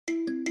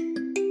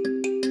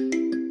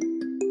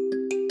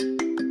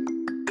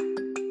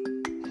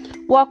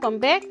Welcome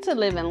back to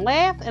Live and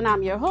Laugh, and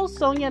I'm your host,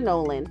 Sonia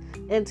Nolan.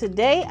 And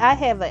today I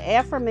have an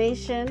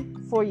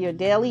affirmation for your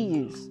daily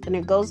use, and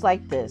it goes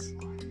like this.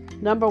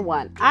 Number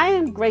 1, I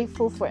am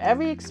grateful for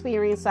every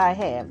experience I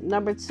have.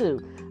 Number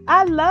 2,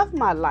 I love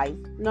my life.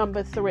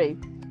 Number 3,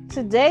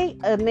 today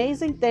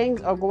amazing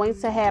things are going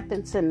to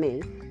happen to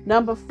me.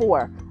 Number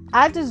 4,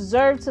 I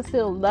deserve to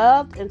feel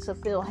loved and to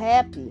feel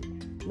happy.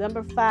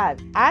 Number 5,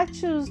 I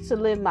choose to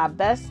live my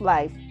best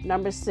life.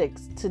 Number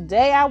 6,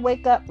 today I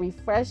wake up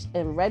refreshed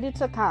and ready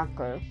to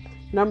conquer.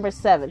 Number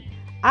 7,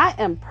 I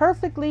am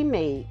perfectly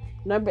made.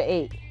 Number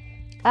 8,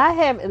 I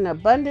have an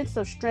abundance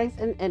of strength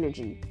and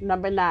energy.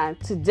 Number 9,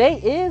 today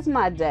is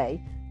my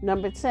day.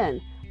 Number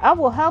 10, I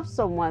will help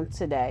someone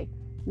today.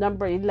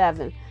 Number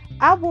 11,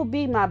 I will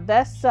be my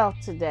best self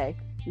today.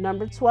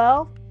 Number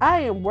 12,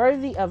 I am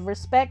worthy of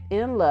respect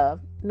and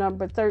love.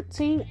 Number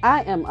 13,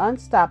 I am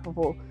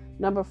unstoppable.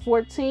 Number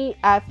 14,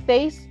 I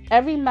face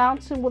every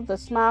mountain with a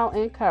smile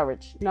and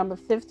courage. Number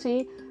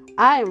 15,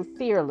 I am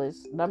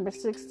fearless. Number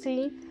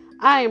 16,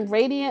 I am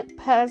radiant,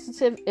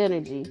 positive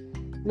energy.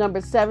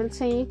 Number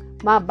 17,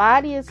 my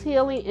body is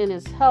healing and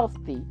is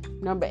healthy.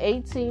 Number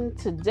 18,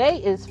 today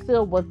is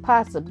filled with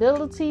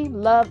possibility,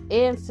 love,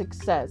 and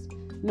success.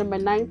 Number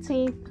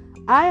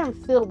 19, I am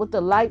filled with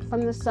the light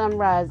from the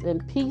sunrise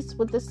and peace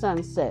with the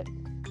sunset.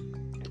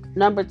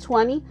 Number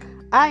 20,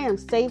 I am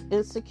safe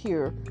and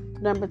secure.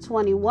 Number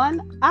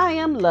 21, I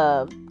am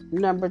love.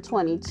 Number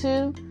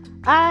 22,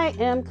 I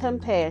am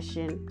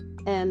compassion.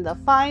 And the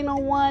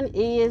final one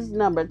is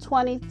number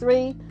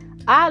 23,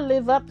 I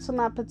live up to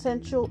my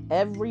potential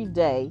every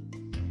day.